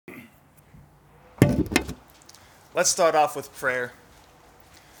Let's start off with prayer.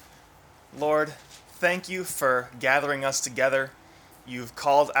 Lord, thank you for gathering us together. You've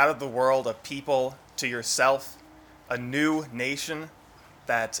called out of the world a people to yourself, a new nation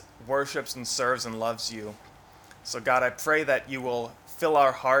that worships and serves and loves you. So God, I pray that you will fill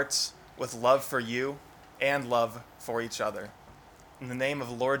our hearts with love for you and love for each other. In the name of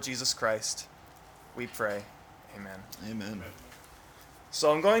the Lord Jesus Christ, we pray. Amen. Amen.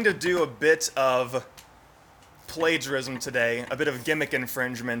 So I'm going to do a bit of plagiarism today, a bit of gimmick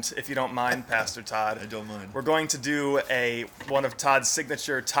infringement, if you don't mind, Pastor Todd. I don't mind. We're going to do one of Todd's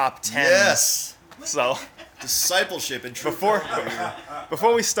signature top 10s. Yes! So Discipleship and true before power.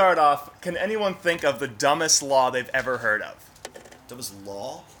 before we start off, can anyone think of the dumbest law they've ever heard of? Dumbest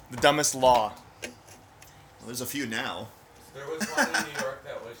law? The dumbest law. Well, there's a few now. There was one in New York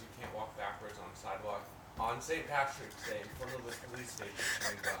that was you can't walk backwards on sidewalk on St. Patrick's Day in front of the police station.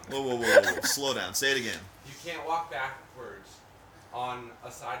 Whoa. Slow down. Say it again. You can't walk backwards on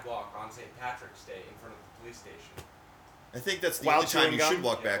a sidewalk on St. Patrick's Day in front of the police station. I think that's the While only time chewing you gum? should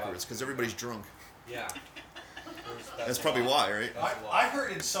walk Yeah, backwards, because everybody's drunk. Yeah. That's probably why, right? That's a law. I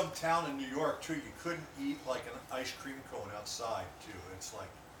heard in some town in New York too, you couldn't eat like an ice cream cone outside too. It's like,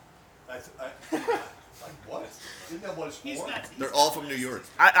 like what? Isn't that what it's for? They're all from New York.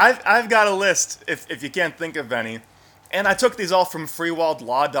 I've got a list, if you can't think of any. And I took these all from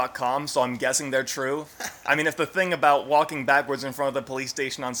freewildlaw.com, so I'm guessing they're true. I mean, if the thing about walking backwards in front of the police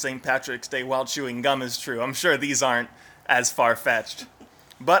station on St. Patrick's Day while chewing gum is true, I'm sure these aren't as far-fetched.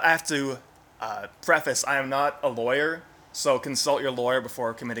 But I have to preface, I am not a lawyer, so consult your lawyer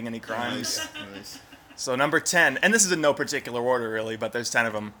before committing any crimes. Nice. So number 10, and this is in no particular order really, but there's 10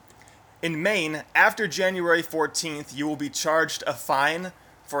 of them. In Maine, after January 14th, you will be charged a fine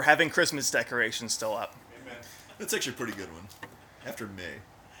for having Christmas decorations still up. Amen. That's actually a pretty good one. After May.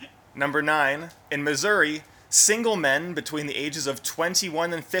 Number 9, in Missouri, single men between the ages of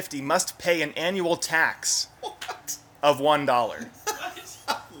 21 and 50 must pay an annual tax What? of $1.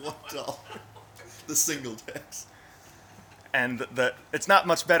 $1. The single tax. And it's not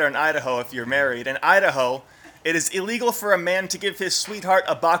much better in Idaho if you're married. In Idaho, it is illegal for a man to give his sweetheart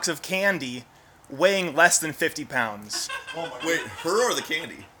a box of candy weighing less than 50 pounds. Oh my Wait, her or the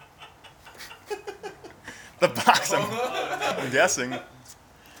candy? The box, I'm guessing.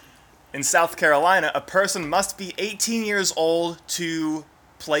 In South Carolina, a person must be 18 years old to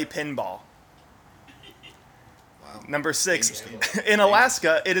play pinball. Wow. Number 6, Interesting. in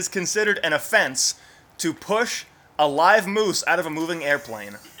Alaska, it is considered an offense to push a live moose out of a moving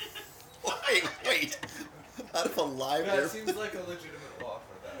airplane. Wait. Out of a live That airplane? seems like a legitimate law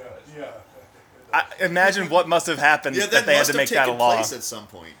for that. Yeah. Imagine what must have happened Yeah, that they had must to have make that a taken law. place at some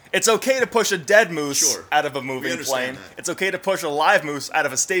point. It's okay to push a dead moose Sure. out of a moving understand plane. that. It's okay to push a live moose out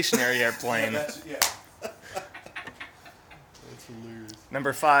of a stationary airplane. That's That's hilarious.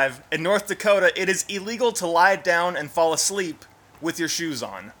 Number 5, in North Dakota, it is illegal to lie down and fall asleep with your shoes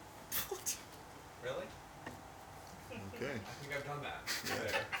on. What? Really? Okay. I think I've done that.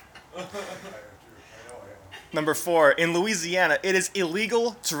 I know I am. Number 4, in Louisiana, it is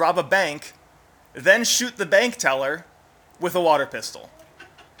illegal to rob a bank, then shoot the bank teller with a water pistol.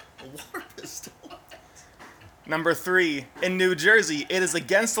 A water pistol. Number 3, in New Jersey, it is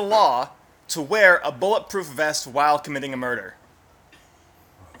against the law to wear a bulletproof vest while committing a murder.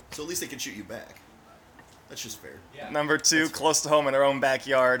 So at least they can shoot you back. That's just fair. Yeah. Number 2, close to home in our own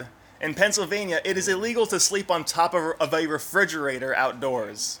backyard. In Pennsylvania, it is illegal to sleep on top of a refrigerator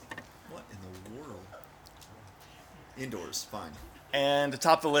outdoors. What in the world? Indoors, fine. And to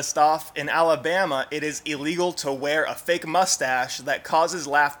top the list off, in Alabama, it is illegal to wear a fake mustache that causes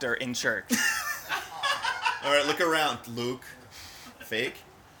laughter in church. All right, look around, Luke. Fake?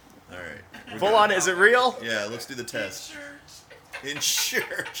 All right. we're Full good. on, is it real? Yeah, let's do the test. In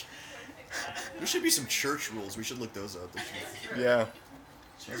church. There should be some church rules. We should look those up. Yeah.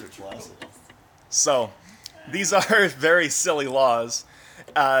 Those are classic. So, these are very silly laws.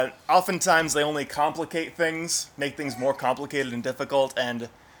 Oftentimes, they only complicate things, make things more complicated and difficult, and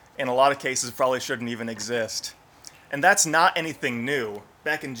in a lot of cases, probably shouldn't even exist. And that's not anything new.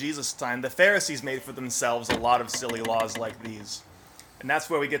 Back in Jesus' time, the Pharisees made for themselves a lot of silly laws like these. And that's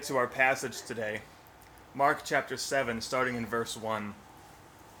where we get to our passage today. Mark chapter 7, starting in verse 1.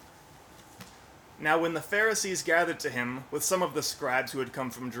 Now when the Pharisees gathered to him with some of the scribes who had come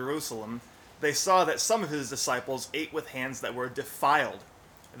from Jerusalem, they saw that some of his disciples ate with hands that were defiled,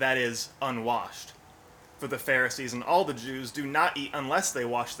 that is, unwashed. For the Pharisees and all the Jews do not eat unless they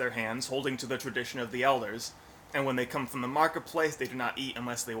wash their hands, holding to the tradition of the elders, and when they come from the marketplace, they do not eat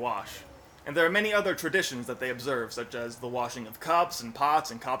unless they wash. And there are many other traditions that they observe, such as the washing of cups and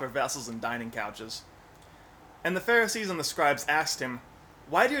pots and copper vessels and dining couches. And the Pharisees and the scribes asked him,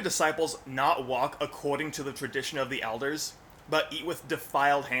 "Why do your disciples not walk according to the tradition of the elders, but eat with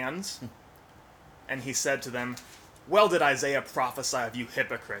defiled hands?" And he said to them, "Well did Isaiah prophesy of you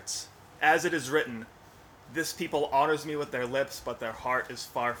hypocrites. As it is written, 'This people honors me with their lips, but their heart is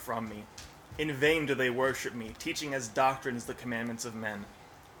far from me. In vain do they worship me, teaching as doctrines the commandments of men.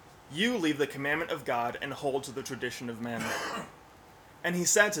 You leave the commandment of God and hold to the tradition of men.' And he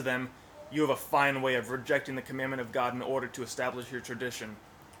said to them, 'You have a fine way of rejecting the commandment of God in order to establish your tradition.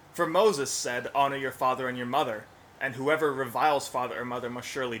 For Moses said, "Honor your father and your mother," and whoever reviles father or mother must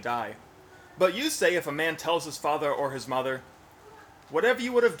surely die. But you say, if a man tells his father or his mother, "Whatever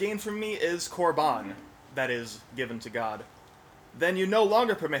you would have gained from me is korban," that is, given to God, then you no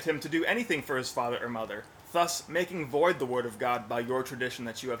longer permit him to do anything for his father or mother, thus making void the word of God by your tradition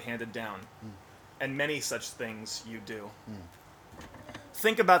that you have handed down. And many such things you do."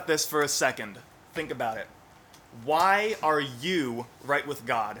 Think about this for a second. Think about it. Why are you right with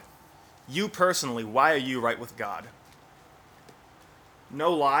God? You personally, why are you right with God?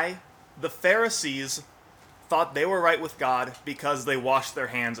 No lie, the Pharisees thought they were right with God because they washed their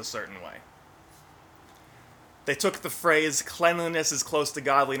hands a certain way. They took the phrase, "cleanliness is close to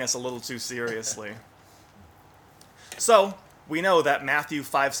godliness," a little too seriously. So, we know that Matthew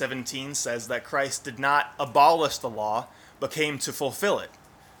 5:17 says that Christ did not abolish the law, but came to fulfill it.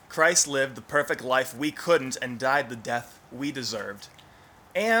 Christ lived the perfect life we couldn't and died the death we deserved.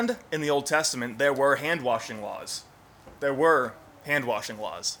 And in the Old Testament, there were hand-washing laws.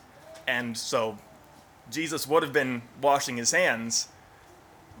 And so Jesus would have been washing his hands,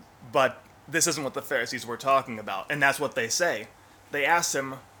 but this isn't what the Pharisees were talking about. And that's what they say. They asked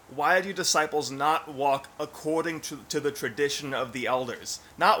him, "Why do your disciples not walk according to the tradition of the elders?"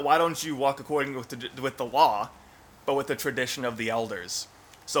 Not, "Why don't you walk according with the law," but with the tradition of the elders.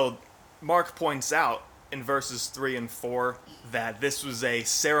 So Mark points out in verses 3 and 4 that this was a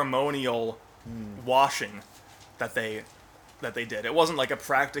ceremonial washing that they did. It wasn't like a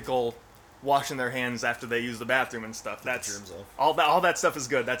practical washing their hands after they use the bathroom and stuff. That's germs off. all that stuff is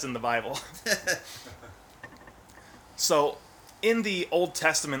good. That's in the Bible. So in the Old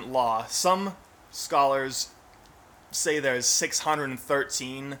Testament law, some scholars say there's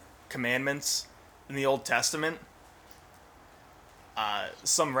 613 commandments in the Old Testament.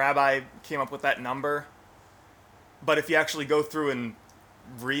 Some rabbi came up with that number, but if you actually go through and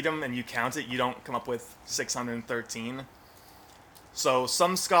read them and you count it, you don't come up with 613. So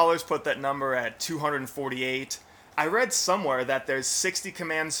some scholars put that number at 248. I read somewhere that there's 60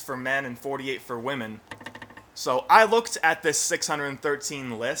 commands for men and 48 for women. So I looked at this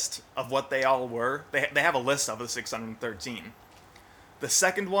 613 list of what they all were. They have a list of the 613. The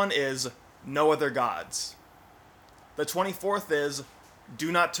second one is no other gods. The 24th is do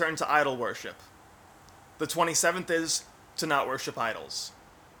not turn to idol worship. The 27th is to not worship idols.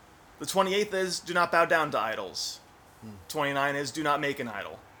 The 28th is do not bow down to idols. 29 is do not make an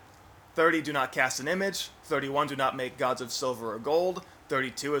idol. 30, do not cast an image. 31, do not make gods of silver or gold.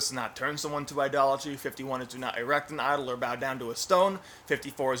 32 is to not turn someone to idolatry. 51 is do not erect an idol or bow down to a stone.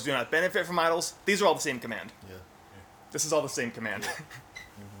 54 is do not benefit from idols. These are all the same command. Yeah. This is all the same command.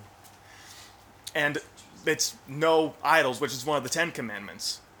 And it's no idols, which is one of the 10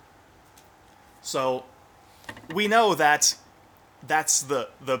 commandments. So we know that that's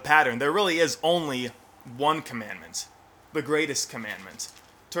the pattern. There really is only one commandment, the greatest commandment.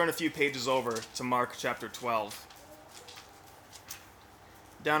 Turn a few pages over to Mark chapter 12.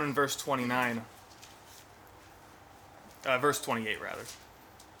 Down in verse 29. Verse 28, rather.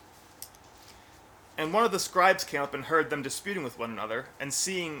 And one of the scribes came up and heard them disputing with one another, and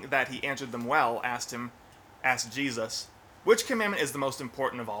seeing that he answered them well, asked Jesus, "Which commandment is the most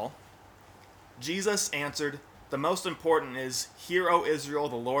important of all?" Jesus answered, "The most important is, 'Hear, O Israel,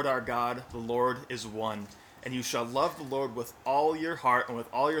 the Lord our God, the Lord is one. And you shall love the Lord with all your heart, and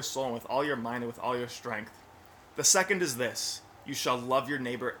with all your soul, and with all your mind, and with all your strength. The second is this, you shall love your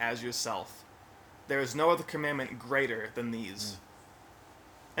neighbor as yourself. There is no other commandment greater than these."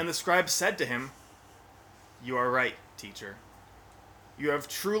 And the scribe said to him, "You are right, teacher. You have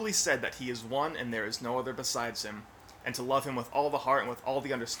truly said that he is one and there is no other besides him, and to love him with all the heart and with all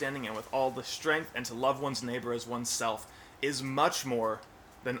the understanding and with all the strength, and to love one's neighbor as oneself, is much more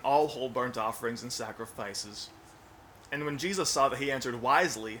than all whole burnt offerings and sacrifices." And when Jesus saw that he answered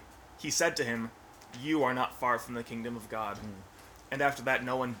wisely, he said to him, "You are not far from the kingdom of God." And after that,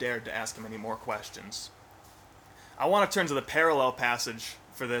 no one dared to ask him any more questions. I want to turn to the parallel passage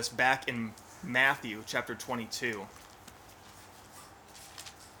for this back in Matthew chapter 22.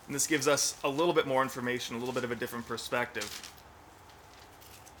 And this gives us a little bit more information, a little bit of a different perspective.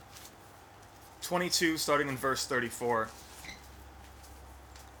 22, starting in verse 34.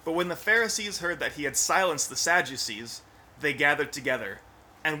 But when the Pharisees heard that he had silenced the Sadducees, they gathered together,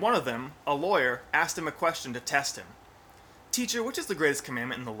 and one of them, a lawyer, asked him a question to test him. Teacher, which is the greatest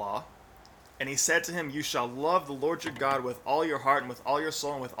commandment in the law? And he said to him, You shall love the Lord your God with all your heart and with all your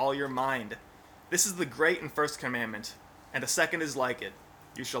soul and with all your mind. This is the great and first commandment, and a second is like it.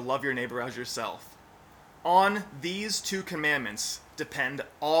 You shall love your neighbor as yourself. On these two commandments depend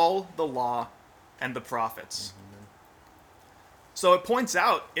all the law and the prophets. So it points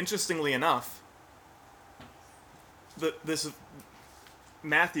out, interestingly enough,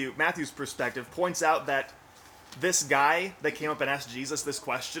 Matthew's perspective points out that this guy that came up and asked Jesus this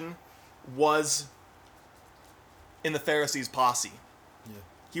question was in the Pharisees' posse. Yeah.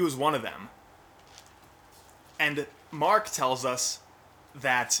 He was one of them. And Mark tells us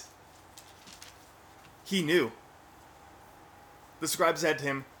that he knew. The scribe said to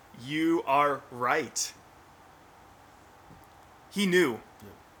him, You are right. He knew. Yeah.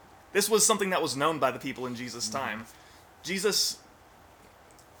 This was something that was known by the people in Jesus' time. Jesus,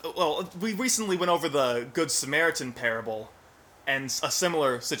 well, we recently went over the Good Samaritan parable, and a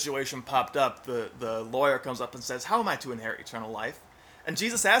similar situation popped up. The lawyer comes up and says, How am I to inherit eternal life? And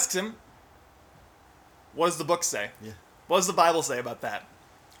Jesus asks him, What does the book say? Yeah. What does the Bible say about that?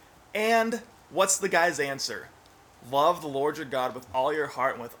 And what's the guy's answer? Love the Lord your God with all your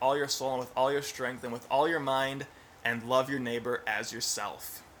heart and with all your soul and with all your strength and with all your mind, and love your neighbor as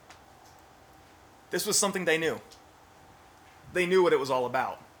yourself. This was something they knew. They knew what it was all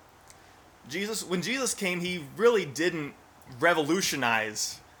about. When Jesus came, he really didn't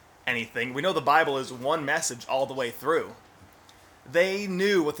revolutionize anything. We know the Bible is one message all the way through. They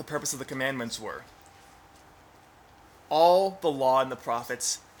knew what the purpose of the commandments were. All the law and the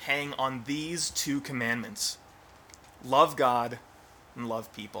prophets hang on these two commandments. Love God and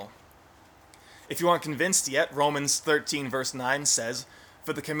love people. If you aren't convinced yet, Romans 13 verse 9 says,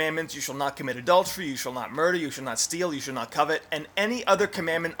 For the commandments, you shall not commit adultery, you shall not murder, you shall not steal, you shall not covet, and any other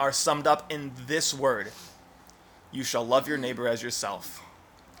commandment are summed up in this word: You shall love your neighbor as yourself.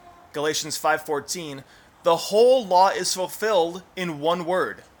 Galatians 5:14, the whole law is fulfilled in one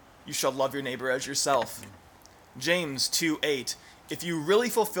word: You shall love your neighbor as yourself. James 2:8, if you really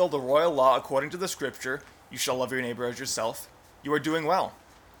fulfill the royal law according to the scripture, you shall love your neighbor as yourself, you are doing well.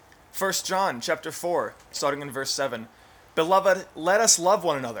 1 John chapter 4, starting in verse 7, Beloved, let us love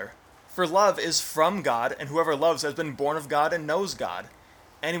one another, for love is from God, and whoever loves has been born of God and knows God.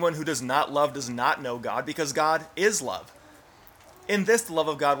 Anyone who does not love does not know God, because God is love. In this the love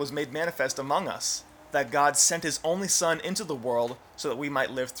of God was made manifest among us, that God sent his only Son into the world so that we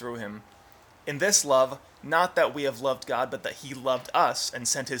might live through him. In this love, not that we have loved God, but that he loved us and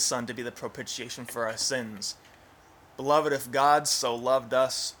sent his Son to be the propitiation for our sins. Beloved, if God so loved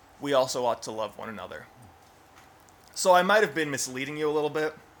us, we also ought to love one another. So I might have been misleading you a little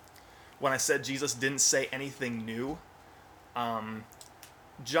bit when I said Jesus didn't say anything new.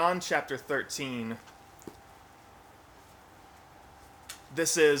 John chapter 13,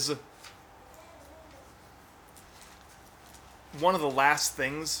 this is one of the last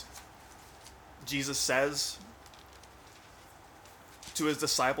things Jesus says to his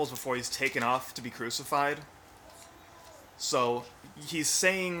disciples before he's taken off to be crucified. So he's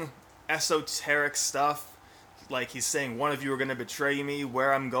saying esoteric stuff, like he's saying, one of you are going to betray me,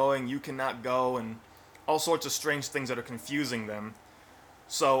 where I'm going you cannot go, and all sorts of strange things that are confusing them.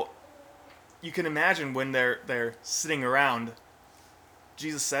 So you can imagine when they're sitting around,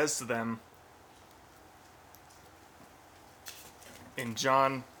 Jesus says to them in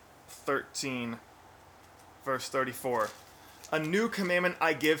John 13, verse 34, a new commandment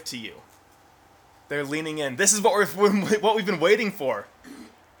I give to you. They're leaning in. This is what we've been waiting for.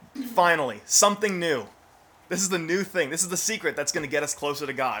 Finally, something new. This is the new thing. This is the secret that's going to get us closer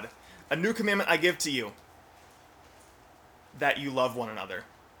to God. A new commandment I give to you, that you love one another.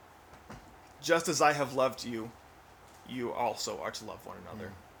 Just as I have loved you, you also are to love one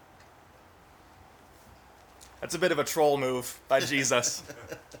another. That's a bit of a troll move by Jesus.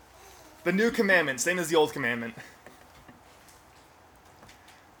 The new commandment, same as the old commandment.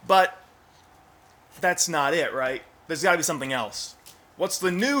 But that's not it, right? There's got to be something else. What's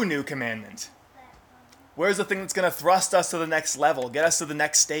the new commandment? Where's the thing that's going to thrust us to the next level, get us to the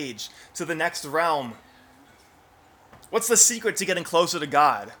next stage, to the next realm? What's the secret to getting closer to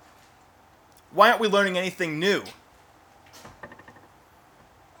God? Why aren't we learning anything new?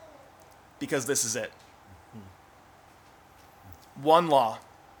 Because this is it. One law.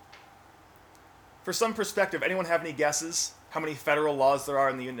 For some perspective, anyone have any guesses how many federal laws there are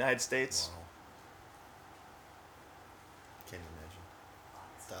in the United States? Wow. Can't imagine.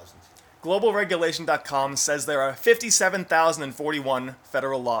 Thousands. GlobalRegulation.com says there are 57,041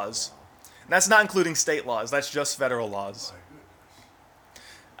 federal laws. And that's not including state laws, that's just federal laws. My goodness.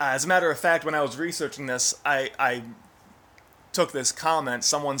 As a matter of fact, when I was researching this, I took this comment.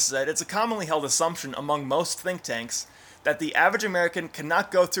 Someone said, it's a commonly held assumption among most think tanks that the average American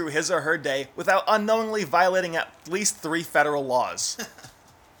cannot go through his or her day without unknowingly violating at least 3 federal laws.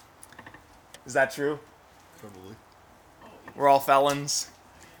 Is that true? Probably. We're all felons.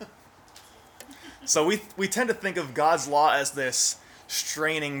 So we tend to think of God's law as this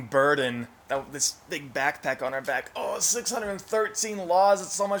straining burden, this big backpack on our back. Oh, 613 laws,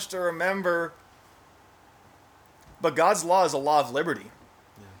 it's so much to remember. But God's law is a law of liberty.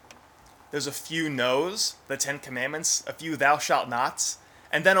 There's a few no's, the 10 Commandments, a few thou shalt nots,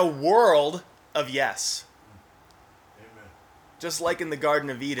 and then a world of yes. Amen. Just like in the Garden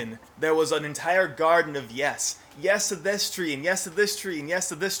of Eden, there was an entire garden of yes. Yes to this tree, and yes to this tree, and yes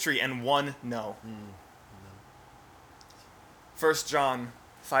to this tree, and one no. 1 John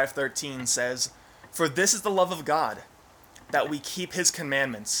 5:13 says, "For this is the love of God, that we keep his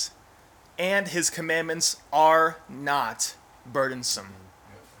commandments, and his commandments are not burdensome."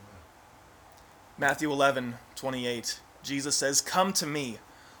 Yes, amen. Matthew 11:28, Jesus says, "Come to me,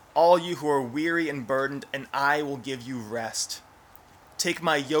 all you who are weary and burdened, and I will give you rest. Take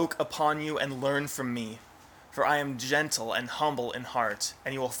my yoke upon you and learn from me, for I am gentle and humble in heart,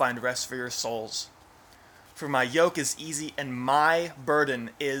 and you will find rest for your souls. For my yoke is easy and my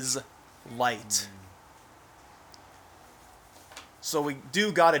burden is light." So we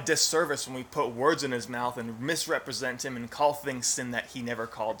do God a disservice when we put words in his mouth and misrepresent him and call things sin that he never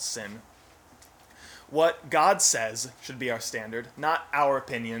called sin. What God says should be our standard, not our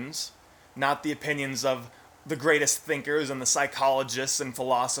opinions, not the opinions of the greatest thinkers and the psychologists and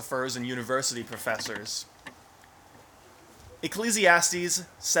philosophers and university professors. Ecclesiastes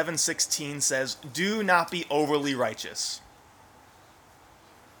 7:16 says, "Do not be overly righteous."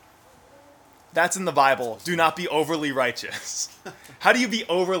 That's in the Bible. Do not be overly righteous. How do you be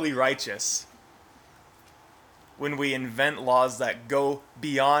overly righteous? When we invent laws that go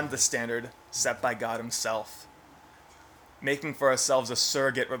beyond the standard set by God himself, making for ourselves a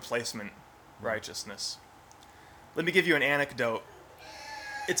surrogate replacement righteousness. Let me give you an anecdote.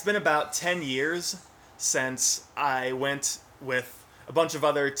 It's been about 10 years since I went with a bunch of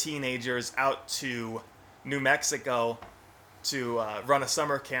other teenagers out to New Mexico to run a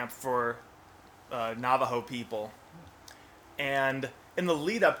summer camp for Navajo people. And in the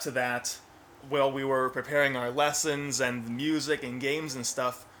lead up to that, while we were preparing our lessons and music and games and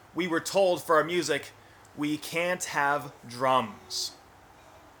stuff, we were told for our music, we can't have drums.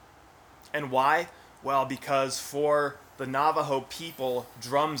 And why? Well, because for the Navajo people,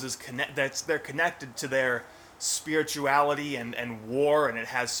 drums is they're connected to their spirituality and war, and it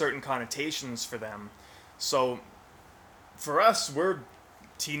has certain connotations for them. So for us, we're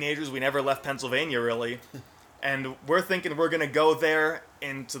teenagers, we never left Pennsylvania really, and we're thinking we're going to go there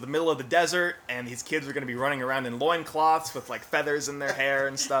into the middle of the desert, and these kids are going to be running around in loincloths with like feathers in their hair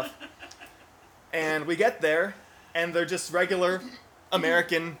and stuff. And we get there, and they're just regular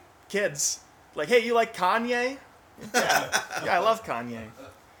American kids. Like, hey, you like Kanye? Yeah, I love Kanye.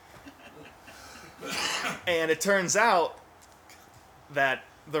 And it turns out that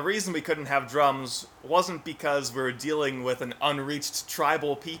the reason we couldn't have drums wasn't because we were dealing with an unreached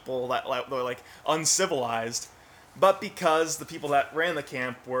tribal people that were like uncivilized, but because the people that ran the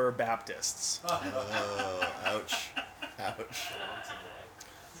camp were Baptists. Oh, ouch. Ouch.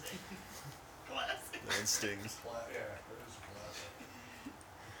 That stings. Yeah, that is classic.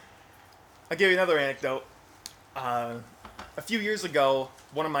 I'll give you another anecdote. A few years ago,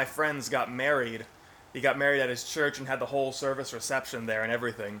 one of my friends got married. He got married at his church and had the whole service reception there and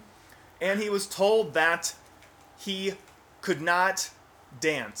everything. And he was told that he could not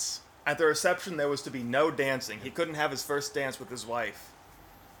dance. At the reception, there was to be no dancing. He couldn't have his first dance with his wife.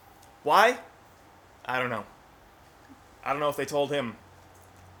 Why? I don't know. I don't know if they told him.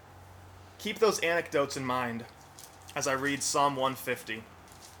 Keep those anecdotes in mind as I read Psalm 150.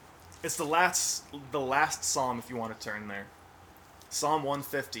 It's the last psalm if you want to turn there. Psalm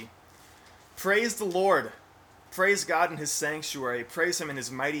 150. Praise the Lord. Praise God in his sanctuary. Praise him in his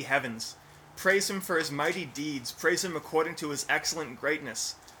mighty heavens. Praise him for his mighty deeds. Praise him according to his excellent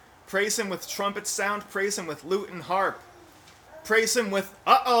greatness. Praise him with trumpet sound. Praise him with lute and harp. Praise him with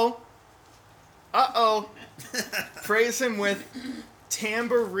Praise him with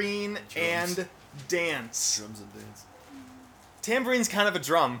tambourine and dance. Drums and dance. Tambourine's kind of a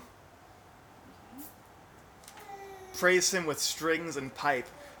drum. Praise him with strings and pipe.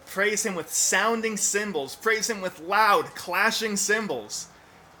 Praise him with sounding cymbals. Praise him with loud, clashing cymbals.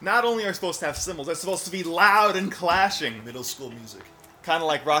 Not only are supposed to have cymbals, they're supposed to be loud and clashing, Middle school music. kind of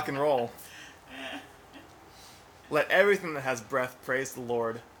like rock and roll. Let everything that has breath praise the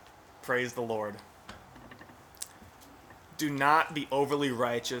Lord. Praise the Lord. Do not be overly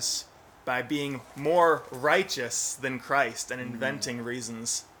righteous by being more righteous than Christ and inventing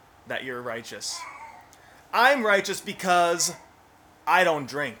reasons that you're righteous. I'm righteous because I don't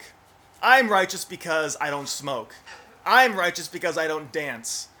drink. I'm righteous because I don't smoke. I'm righteous because I don't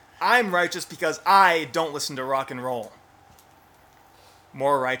dance. I'm righteous because I don't listen to rock and roll.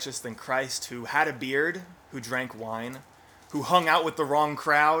 More righteous than Christ, who had a beard, who drank wine, who hung out with the wrong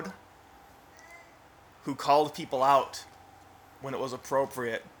crowd, who called people out when it was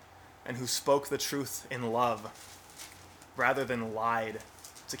appropriate, and who spoke the truth in love rather than lied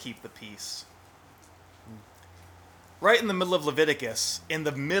to keep the peace. Right in the middle of Leviticus, in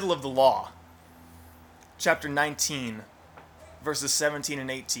the middle of the law, chapter 19, verses 17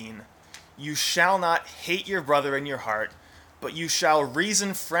 and 18, you shall not hate your brother in your heart, but you shall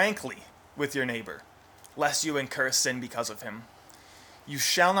reason frankly with your neighbor, lest you incur sin because of him. You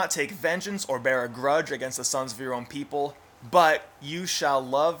shall not take vengeance or bear a grudge against the sons of your own people, but you shall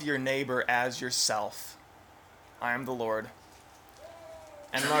love your neighbor as yourself. I am the Lord.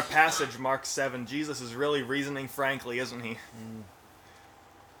 And in our passage, Mark 7, Jesus is really reasoning frankly, isn't he?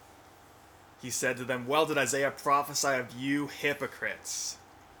 He said to them, well did Isaiah prophesy of you hypocrites.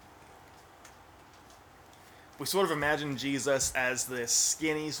 We sort of imagine Jesus as this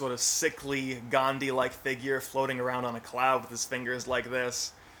skinny, sort of sickly, Gandhi-like figure floating around on a cloud with his fingers like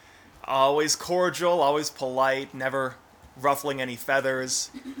this. Always cordial, always polite, never ruffling any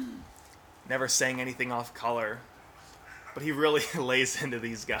feathers, never saying anything off color. But he really lays into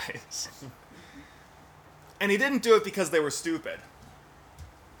these guys. And he didn't do it because they were stupid.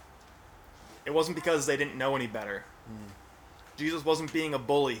 It wasn't because they didn't know any better. Jesus wasn't being a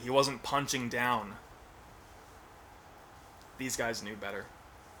bully. He wasn't punching down. These guys knew better.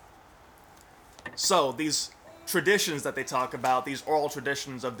 So, these traditions that they talk about, these oral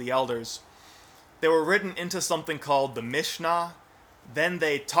traditions of the elders, they were written into something called the Mishnah. Then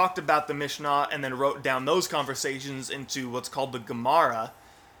they talked about the Mishnah and then wrote down those conversations into what's called the Gemara.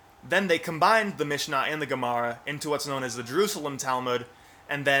 Then they combined the Mishnah and the Gemara into what's known as the Jerusalem Talmud,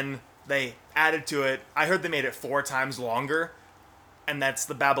 and then they added to it, I heard they made it 4 times longer, and that's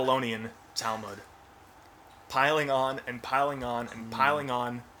the Babylonian Talmud. Piling on and piling on and piling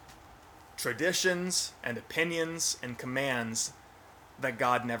on traditions and opinions and commands that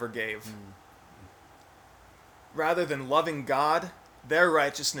God never gave. Rather than loving God, their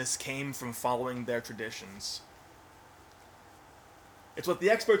righteousness came from following their traditions. It's what the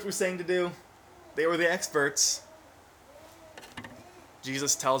experts were saying to do. They were the experts.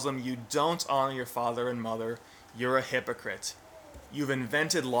 Jesus tells them, you don't honor your father and mother. You're a hypocrite. You've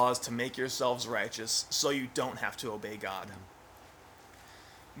invented laws to make yourselves righteous so you don't have to obey God.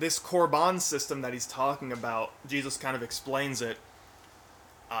 This Korban system that he's talking about, Jesus kind of explains it.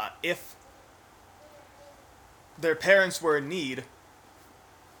 If their parents were in need,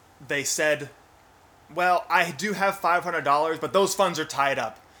 they said, well, I do have $500, but those funds are tied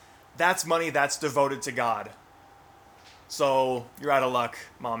up. That's money that's devoted to God. So you're out of luck,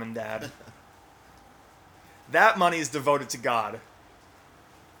 Mom and Dad. That money is devoted to God.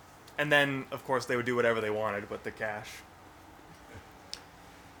 And then, of course, they would do whatever they wanted with the cash.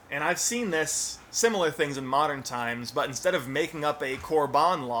 And I've seen this, similar things in modern times, but instead of making up a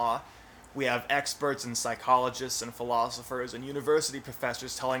Korban law, we have experts and psychologists and philosophers and university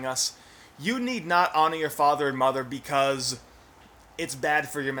professors telling us, you need not honor your father and mother because it's bad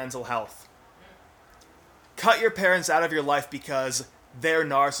for your mental health. Cut your parents out of your life because they're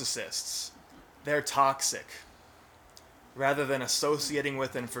narcissists. They're toxic. Rather than associating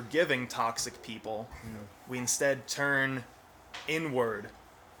with and forgiving toxic people, we instead turn inward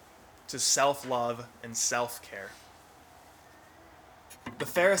to self-love and self-care. The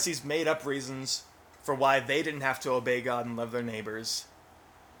Pharisees made up reasons for why they didn't have to obey God and love their neighbors,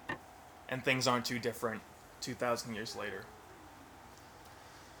 and things aren't too different 2,000 years later.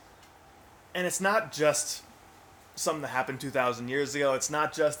 And it's not just something that happened 2,000 years ago. It's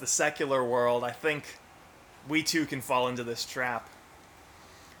not just the secular world. I think we too can fall into this trap.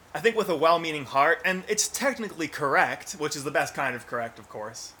 I think with a well-meaning heart, and it's technically correct, which is the best kind of correct, of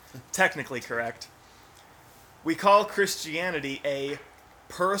course, technically correct, we call Christianity a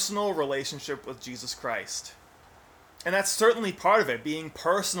personal relationship with Jesus Christ. And that's certainly part of it, being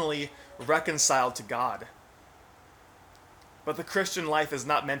personally reconciled to God. But the Christian life is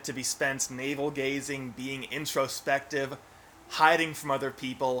not meant to be spent navel-gazing, being introspective, hiding from other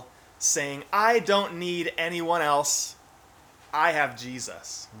people, saying, I don't need anyone else. I have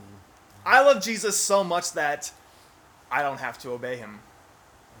Jesus. I love Jesus so much that I don't have to obey him.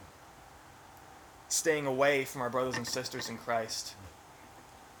 Staying away from our brothers and sisters in Christ.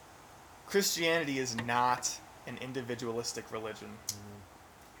 Christianity is not an individualistic religion.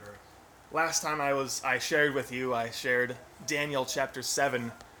 Sure. Last time I shared with you, I shared Daniel chapter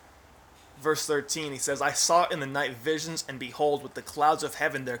 7, verse 13. He says, I saw in the night visions, and behold, with the clouds of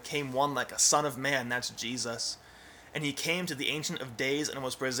heaven there came one like a son of man, that's Jesus. And he came to the Ancient of Days and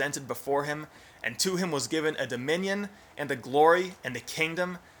was presented before him, and to him was given a dominion and a glory and a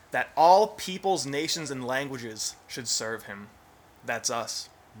kingdom, that all peoples, nations, and languages should serve him. That's us.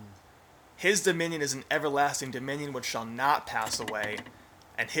 His dominion is an everlasting dominion which shall not pass away,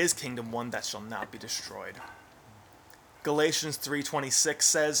 and his kingdom one that shall not be destroyed. Galatians 3:26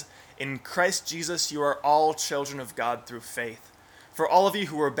 says, in Christ Jesus you are all children of God through faith. For all of you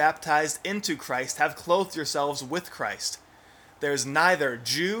who were baptized into Christ have clothed yourselves with Christ. There is neither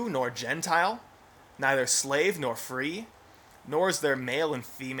Jew nor Gentile, neither slave nor free, nor is there male and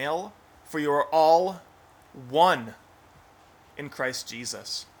female, for you are all one in Christ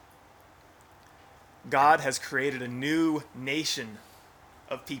Jesus. God has created a new nation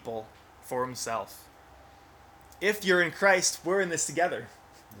of people for himself. If you're in Christ, we're in this together.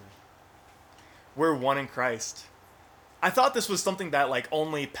 We're one in Christ. I thought this was something that like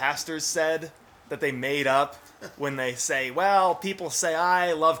only pastors said, that they made up when they say, well, people say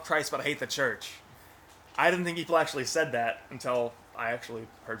I love Christ but I hate the church. I didn't think people actually said that until I actually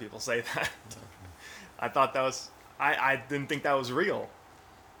heard people say that. I thought that was, I didn't think that was real.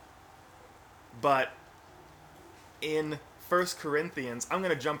 But in 1 Corinthians, I'm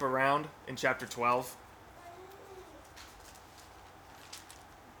going to jump around in chapter 12.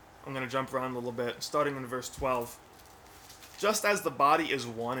 I'm going to jump around a little bit, starting in verse 12. Just as the body is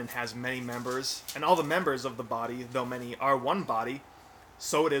one and has many members, and all the members of the body, though many, are one body,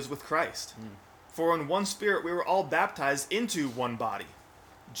 so it is with Christ. For in one Spirit we were all baptized into one body.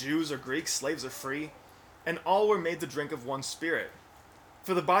 Jews or Greeks, slaves or free, and all were made to drink of one Spirit.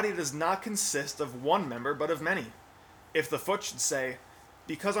 For the body does not consist of one member, but of many. If the foot should say,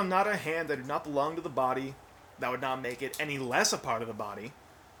 because I'm not a hand, I do not belong to the body, that would not make it any less a part of the body.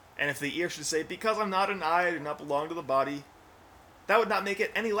 And if the ear should say, because I'm not an eye, I do not belong to the body, that would not make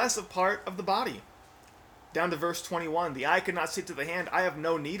it any less a part of the body. Down to verse 21, the eye could not say to the hand, I have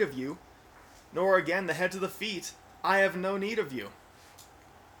no need of you, nor again the head to the feet, I have no need of you.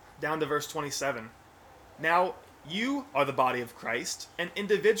 Down to verse 27, now you are the body of Christ, and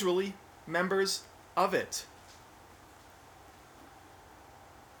individually members of it.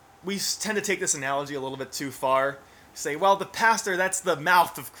 We tend to take this analogy a little bit too far. Say, well, the pastor, that's the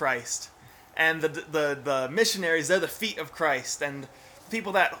mouth of Christ. And the missionaries, they're the feet of Christ. And the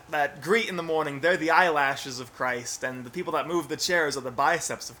people that greet in the morning, they're the eyelashes of Christ. And the people that move the chairs are the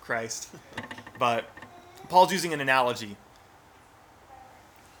biceps of Christ. But Paul's using an analogy.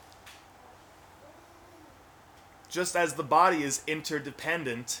 Just as the body is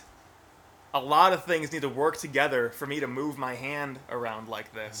interdependent, a lot of things need to work together for me to move my hand around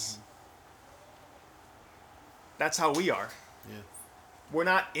like this. That's how we are. Yeah. We're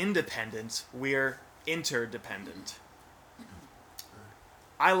not independent, we're interdependent.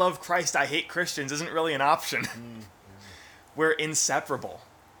 I love Christ, I hate Christians isn't really an option. We're inseparable,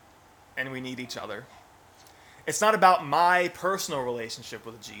 and we need each other. It's not about my personal relationship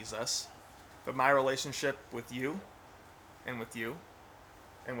with Jesus, but my relationship with you, and with you,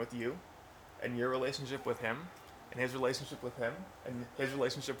 and with you, and your relationship with him, and his relationship with him, and his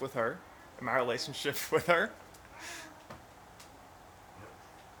relationship with her, and my relationship with her.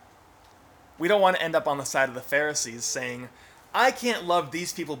 We don't want to end up on the side of the Pharisees saying, I can't love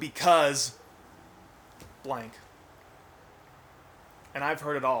these people because blank. And I've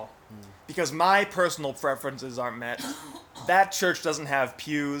heard it all. Because my personal preferences aren't met. That church doesn't have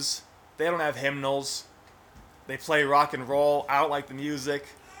pews. They don't have hymnals. They play rock and roll. I don't like the music.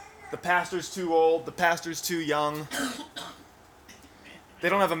 The pastor's too old. The pastor's too young. They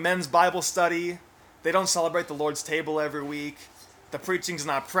don't have a men's Bible study. They don't celebrate the Lord's table every week. The preaching's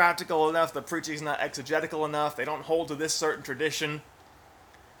not practical enough. The preaching's not exegetical enough. They don't hold to this certain tradition.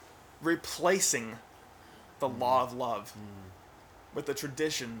 Replacing the law of love with the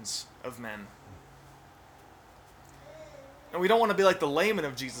traditions of men. And we don't want to be like the laymen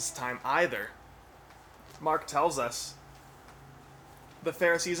of Jesus' time either. Mark tells us the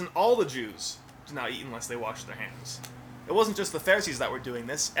Pharisees and all the Jews do not eat unless they wash their hands. It wasn't just the Pharisees that were doing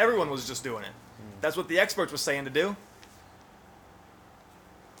this. Everyone was just doing it. That's what the experts were saying to do.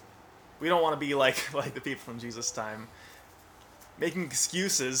 We don't want to be like the people from Jesus' time, making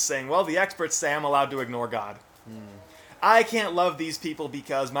excuses saying, well, the experts say I'm allowed to ignore God. I can't love these people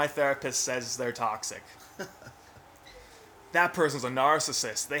because my therapist says they're toxic. That person's a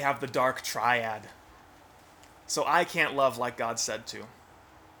narcissist. They have the dark triad. So I can't love like God said to.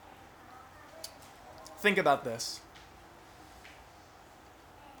 Think about this.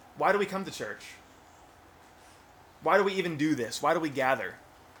 Why do we come to church? Why do we even do this? Why do we gather?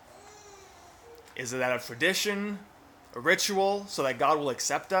 Is it out of tradition, a ritual, so that God will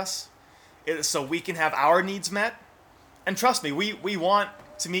accept us? Is it so we can have our needs met? And trust me, we want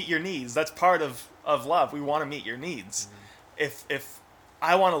to meet your needs. That's part of love. We want to meet your needs. If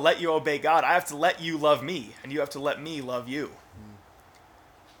I want to let you obey God, I have to let you love me, and you have to let me love you.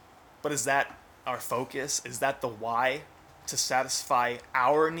 But is that our focus? Is that the why? To satisfy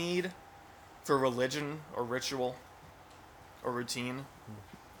our need for religion or ritual or routine?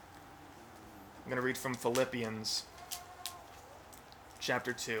 I'm going to read from Philippians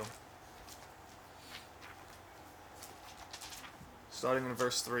chapter 2. Starting in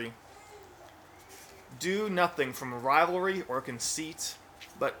verse 3. Do nothing from rivalry or conceit,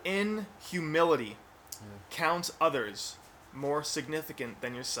 but in humility count others more significant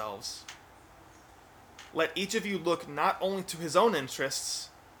than yourselves. Let each of you look not only to his own interests,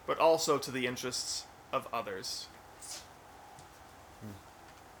 but also to the interests of others.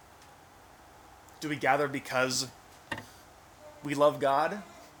 Do we gather because we love God?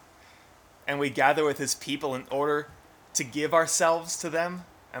 And we gather with his people in order to give ourselves to them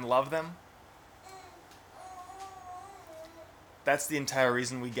and love them? That's the entire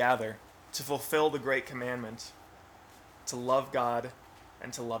reason we gather, to fulfill the great commandment, to love God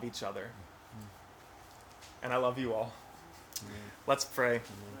and to love each other. And I love you all. Let's pray.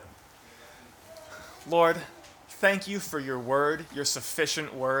 Lord, thank you for your word, your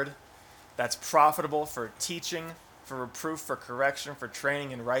sufficient word that's profitable for teaching, for reproof, for correction, for training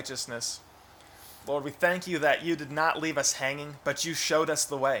in righteousness. Lord, we thank you that you did not leave us hanging, but you showed us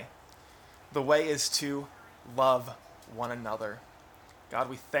the way. The way is to love one another. God,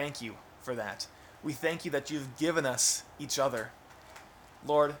 we thank you for that. We thank you that you've given us each other.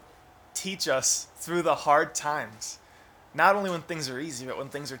 Lord, teach us through the hard times, not only when things are easy, but when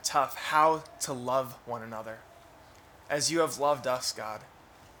things are tough, how to love one another. As you have loved us, God,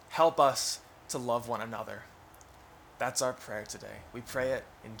 help us to love one another. That's our prayer today. We pray it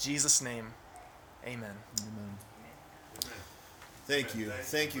in Jesus' name. Amen. Thank you,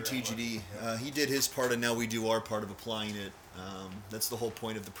 TGD. He did his part, and now we do our part of applying it. That's the whole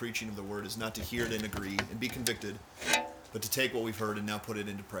point of the preaching of the word, is not to hear it and agree and be convicted, but to take what we've heard and now put it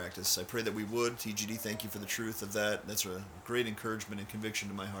into practice. I pray that we would. TGD, thank you for the truth of that. That's a great encouragement and conviction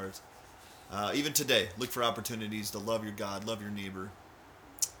to my heart. Even today, look for opportunities to love your God, love your neighbor,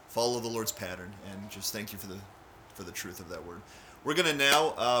 follow the Lord's pattern, and just thank you for the truth of that word. We're going to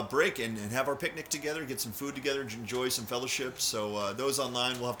now break and have our picnic together, get some food together, enjoy some fellowship. So those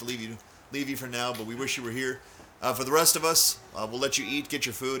online, we'll have to leave you for now, but we wish you were here. For the rest of us, we'll let you eat, get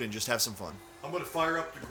your food, and just have some fun. I'm going to fire up the